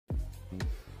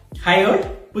Hi all,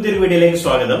 പുതിയൊരു വീഡിയോയിലേക്ക്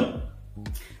സ്വാഗതം.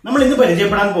 നമ്മൾ ഇന്ന്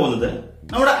പരിചയപ്പെടാൻ പോകുന്നത്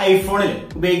നമ്മുടെ ഐഫോണിൽ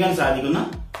ഉപയോഗിക്കാൻ സാധിക്കുന്ന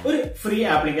ഒരു ഫ്രീ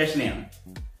ആപ്ലിക്കേഷനെയാണ്.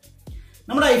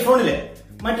 നമ്മുടെ ഐഫോണിൽ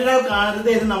മറ്റൊരാൾ കാണരുത്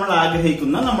എന്ന് നമ്മൾ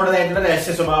ആഗ്രഹിക്കുന്ന നമ്മുടേതായിട്ടുള്ള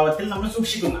രഹസ്യ സ്വഭാവത്തിൽ നമ്മൾ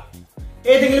സൂക്ഷിക്കുന്ന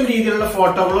ഏതെങ്കിലും രീതിയിലുള്ള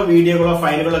ഫോട്ടോകളോ വീഡിയോകളോ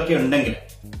ഫയലുകളോ ഒക്കെ ഉണ്ടെങ്കിൽ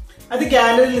അത്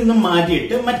ഗാലറിയിൽ നിന്നും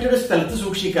മാറ്റിയിട്ട് മറ്റൊരു സ്ഥലത്ത്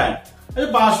സൂക്ഷിക്കാൻ, അത്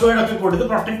പാസ്വേഡ് ഒക്കെ കൊടുത്ത്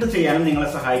പ്രൊട്ടക്ട് ചെയ്യാനും നിങ്ങളെ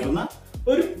സഹായിക്കുന്ന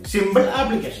ഒരു സിമ്പിൾ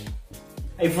ആപ്ലിക്കേഷൻ.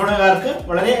 ഐഫോണുകാർക്ക്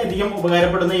വളരെയധികം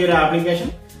ഉപകാരപ്പെടുന്ന ഈ ഒരു ആപ്ലിക്കേഷൻ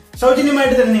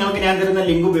സൗജന്യമായിട്ട് തന്നെ നിങ്ങൾക്ക് ഞാൻ തരുന്ന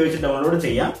ലിങ്ക് ഉപയോഗിച്ച് ഡൗൺലോഡ്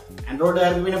ചെയ്യാം.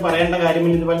 ആൻഡ്രോയിഡുകാർക്ക് പിന്നെ പറയേണ്ട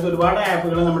കാര്യമില്ല, ഇതുപോലത്തെ ഒരുപാട്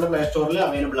ആപ്പുകൾ നമ്മുടെ പ്ലേ സ്റ്റോറിൽ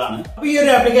അവൈലബിൾ ആണ്. അപ്പൊ ഈ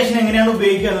ഒരു ആപ്ലിക്കേഷൻ എങ്ങനെയാണ്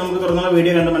ഉപയോഗിക്കുക എന്ന് നമുക്ക് തുറന്നുള്ള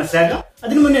വീഡിയോ കണ്ട് മനസ്സിലാക്കാം.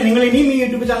 അതിനു മുന്നേ നിങ്ങൾ ഇനിയും ഈ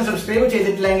യൂട്യൂബ് ചാനൽ സബ്സ്ക്രൈബ്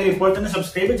ചെയ്തിട്ടില്ലെങ്കിൽ ഇപ്പോൾ തന്നെ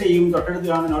സബ്സ്ക്രൈബ് ചെയ്യും, തൊട്ടടുത്ത്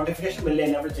കാണുന്ന നോട്ടിഫിക്കേഷൻ ബെല്ല്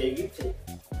എനേബിൾ ചെയ്യുകയും ചെയ്യും.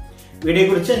 വീഡിയോയെ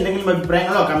കുറിച്ച് എന്തെങ്കിലും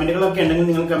അഭിപ്രായങ്ങളോ കമന്റുകളോ ഒക്കെ ഉണ്ടെങ്കിൽ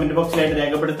നിങ്ങൾ കമന്റ് ബോക്സിലായിട്ട്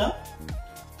രേഖപ്പെടുത്താം.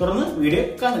 തുറന്ന് വീഡിയോ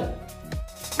കാണുക.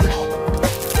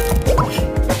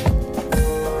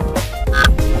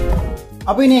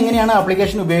 അപ്പൊ ഇനി എങ്ങനെയാണ്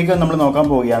ആപ്ലിക്കേഷൻ ഉപയോഗിക്കുക നമ്മൾ നോക്കാൻ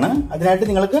പോവുകയാണ്. അതിനായിട്ട്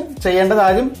നിങ്ങൾക്ക് ചെയ്യേണ്ടത്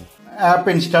ആദ്യം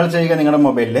ആപ്പ് ഇൻസ്റ്റാൾ ചെയ്യുക നിങ്ങളുടെ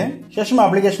മൊബൈലില്. ശേഷം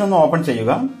ആപ്ലിക്കേഷൻ ഒന്ന് ഓപ്പൺ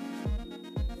ചെയ്യുക.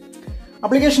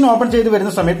 ആപ്ലിക്കേഷൻ ഓപ്പൺ ചെയ്ത്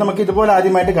വരുന്ന സമയത്ത് നമുക്ക് ഇതുപോലെ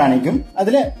ആദ്യമായിട്ട് കാണിക്കും.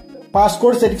 അതിൽ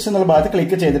പാസ്കോഡ് സെറ്റിംഗ്സ് എന്നുള്ള ഭാഗത്ത്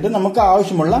ക്ലിക്ക് ചെയ്തിട്ട് നമുക്ക്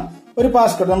ആവശ്യമുള്ള ഒരു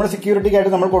പാസ്കോഡ്, നമ്മുടെ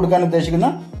സെക്യൂരിറ്റിക്കായിട്ട് നമ്മൾ കൊടുക്കാൻ ഉദ്ദേശിക്കുന്ന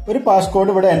ഒരു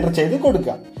പാസ്കോഡ് ഇവിടെ എൻ്റർ ചെയ്ത്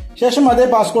കൊടുക്കുക. ശേഷം അതേ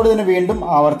പാസ്കോഡ് തന്നെ വീണ്ടും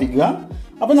ആവർത്തിക്കുക.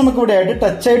 അപ്പൊ നമുക്ക് ഇവിടെ ആയിട്ട്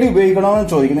ടച്ച് ഐ ഡി ഉപയോഗിക്കണമെന്ന്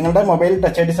ചോദിക്കും. നിങ്ങളുടെ മൊബൈൽ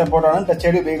ടച്ച് ഐ ഡി സപ്പോർട്ടാണ്, ടച്ച് ഐ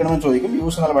ഡി ഉപയോഗിക്കണമെന്ന് ചോദിക്കും.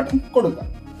 യൂസ് എന്നുള്ള ബട്ടൺ കൊടുക്കുക.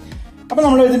 അപ്പൊ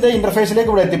നമ്മൾ ഇതിന്റെ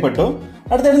ഇന്റർഫേസിലേക്ക് ഇവിടെ എത്തിപ്പെട്ടു.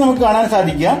 അടുത്തായിട്ട് നമുക്ക് കാണാൻ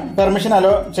സാധിക്കുക പെർമിഷൻ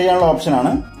അലോ ചെയ്യാനുള്ള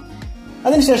ഓപ്ഷനാണ്.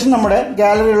 അതിനുശേഷം നമ്മുടെ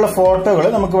ഗാലറിയിലുള്ള ഫോട്ടോകൾ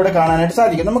നമുക്ക് ഇവിടെ കാണാനായിട്ട്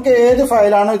സാധിക്കും. നമുക്ക് ഏത്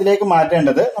ഫയലാണോ ഇതിലേക്ക്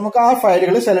മാറ്റേണ്ടത് നമുക്ക് ആ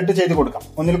ഫയലുകൾ സെലക്ട് ചെയ്ത് കൊടുക്കാം.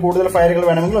 ഒന്നിൽ കൂടുതൽ ഫയലുകൾ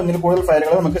വേണമെങ്കിൽ ഒന്നിൽ കൂടുതൽ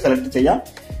ഫയലുകൾ നമുക്ക് സെലക്ട് ചെയ്യാം.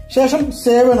 ശേഷം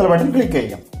സേവ് എന്നുള്ള ബട്ടൺ ക്ലിക്ക്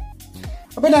ചെയ്യാം.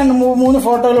 അപ്പൊ 3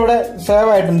 ഫോട്ടോകൾ ഇവിടെ സേവ്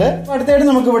ആയിട്ടുണ്ട്. അടുത്തായിട്ട്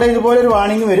നമുക്ക് ഇവിടെ ഇതുപോലെ ഒരു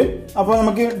വാണിംഗ് വരും. അപ്പോൾ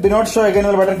നമുക്ക് ഡു നോട്ട് ഷോ അഗൈൻ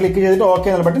എന്നുള്ള ബട്ടൺ ക്ലിക്ക് ചെയ്തിട്ട് ഓക്കെ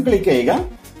എന്നുള്ള ബട്ടൺ ക്ലിക്ക് ചെയ്യുക.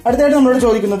 അടുത്തായിട്ട് നമ്മളോട്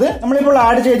ചോദിക്കുന്നത് നമ്മളിപ്പോൾ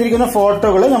ആഡ് ചെയ്തിരിക്കുന്ന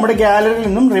ഫോട്ടോകൾ നമ്മുടെ ഗാലറിയിൽ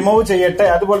നിന്നും റിമൂവ് ചെയ്യട്ടെ,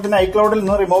 അതുപോലെ തന്നെ ഐക്ലൗഡിൽ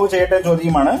നിന്നും റിമൂവ് ചെയ്യട്ടെ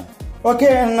ചോദ്യമാണ്.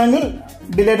 ഓക്കെ എന്നെങ്കിൽ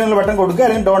ഡിലേറ്റ് എന്നുള്ള ബട്ടൺ കൊടുക്കുക,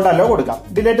 അല്ലെങ്കിൽ ഡോണ്ട് അലോ കൊടുക്കാം.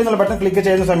 ഡിലേറ്റ് എന്നുള്ള ബട്ടൺ ക്ലിക്ക്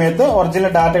ചെയ്യുന്ന സമയത്ത്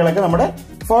ഒറിജിനൽ ഡാറ്റകളൊക്കെ നമ്മുടെ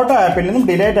ഫോട്ടോ ആപ്പിൽ നിന്നും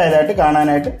ഡിലേറ്റ് ആയതായിട്ട്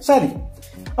കാണാനായിട്ട് സാധിക്കും.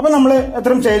 അപ്പൊ നമ്മൾ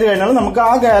എത്രയും ചെയ്ത് കഴിഞ്ഞാൽ നമുക്ക്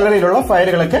ആ ഗാലറിയിലുള്ള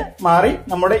ഫയലുകളൊക്കെ മാറി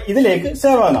നമ്മുടെ ഇതിലേക്ക്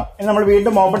സേവ് ആകാം. ഇനി നമ്മൾ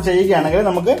വീണ്ടും ഓപ്പൺ ചെയ്യുകയാണെങ്കിൽ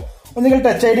നമുക്ക് ഒന്നുകിൽ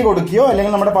ടച്ച് ഐ ഡി കൊടുക്കുകയോ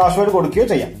അല്ലെങ്കിൽ നമ്മുടെ പാസ്വേഡ് കൊടുക്കുകയോ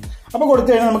ചെയ്യാം. അപ്പൊ കൊടുത്തു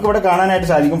കഴിഞ്ഞാൽ നമുക്ക് ഇവിടെ കാണാനായിട്ട്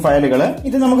സാധിക്കും ഫയലുകൾ.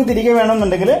 ഇത് നമുക്ക് തിരികെ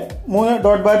വേണമെന്നുണ്ടെങ്കിൽ 3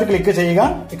 ഡോട്ട് ഭാഗത്ത് ക്ലിക്ക് ചെയ്യുക,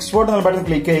 എക്സ്പോർട്ട് എന്നുള്ള ബട്ടൺ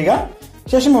ക്ലിക്ക് ചെയ്യുക.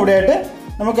 ശേഷം ഇവിടെയായിട്ട്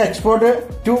നമുക്ക് എക്സ്പോർട്ട്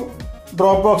ടു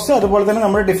ഡ്രോപ്പ് ബോക്സ്, അതുപോലെ തന്നെ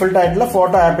നമ്മുടെ ഡിഫോൾട്ട് ആയിട്ടുള്ള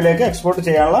ഫോട്ടോ ആപ്പിലേക്ക് എക്സ്പോർട്ട്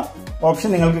ചെയ്യാനുള്ള ഓപ്ഷൻ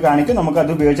നിങ്ങൾക്ക് കാണിക്കും. നമുക്ക്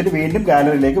അത് ഉപയോഗിച്ചിട്ട് വീണ്ടും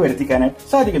ഗാലറിയിലേക്ക് വരുത്തിക്കാനായിട്ട്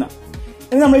സാധിക്കണം.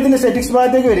 ഇനി നമ്മൾ ഇതിന്റെ സെറ്റിംഗ്സ്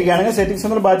ഭാഗത്തേക്ക് വരികയാണെങ്കിൽ സെറ്റിംഗ്സ്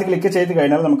എന്നുള്ള ഭാഗത്ത് ക്ലിക്ക് ചെയ്ത്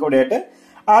കഴിഞ്ഞാൽ നമുക്ക് ഇവിടെയായിട്ട്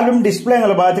ആൽബം ഡിസ്പ്ലേ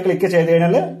എന്നുള്ള ഭാഗത്ത് ക്ലിക്ക് ചെയ്ത്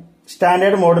കഴിഞ്ഞാൽ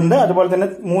സ്റ്റാൻഡേർഡ് മോഡ് ഉണ്ട്, അതുപോലെ തന്നെ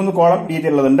 3 കോളം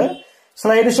രീതിയുള്ളതുണ്ട്.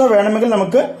 സ്ലൈഡ് ഷോ വേണമെങ്കിൽ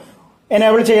നമുക്ക്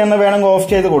എനേബിൾ ചെയ്യുന്ന വേണമെങ്കിൽ ഓഫ്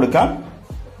ചെയ്ത് കൊടുക്കാം.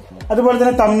 അതുപോലെ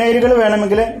തന്നെ തംബ്നെയിലുകൾ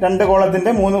വേണമെങ്കിൽ 2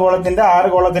 കോളത്തിന്റെ 3 കോളത്തിന്റെ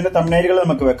 6 കോളത്തിന്റെ തംബ്നെയിലുകൾ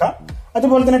നമുക്ക് വെക്കാം.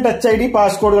 അതുപോലെ തന്നെ ടച്ച് ഐ ഡി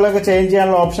പാസ്കോഡുകളൊക്കെ ചേഞ്ച്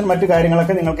ചെയ്യാനുള്ള ഓപ്ഷൻ, മറ്റു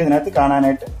കാര്യങ്ങളൊക്കെ നിങ്ങൾക്ക് ഇതിനകത്ത്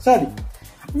കാണാനായിട്ട് സാധിക്കും.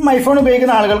 ഐഫോൺ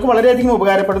ഉപയോഗിക്കുന്ന ആളുകൾക്ക് വളരെയധികം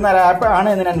ഉപകാരപ്പെടുന്ന ഒരു ആപ്പ് ആണ്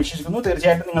എന്ന് ഞാൻ വിശ്വസിക്കുന്നു.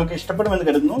 തീർച്ചയായിട്ടും നിങ്ങൾക്ക് ഇഷ്ടപ്പെടുമെന്ന്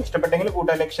കരുതുന്നു. ഇഷ്ടപ്പെട്ടെങ്കിൽ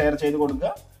കൂട്ടുകാരിലേക്ക് ഷെയർ ചെയ്ത് കൊടുക്കുക.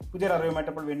 പുതിയൊരു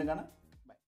അറിവുമായിട്ട് അപ്പോൾ വീണ്ടും കാണാം.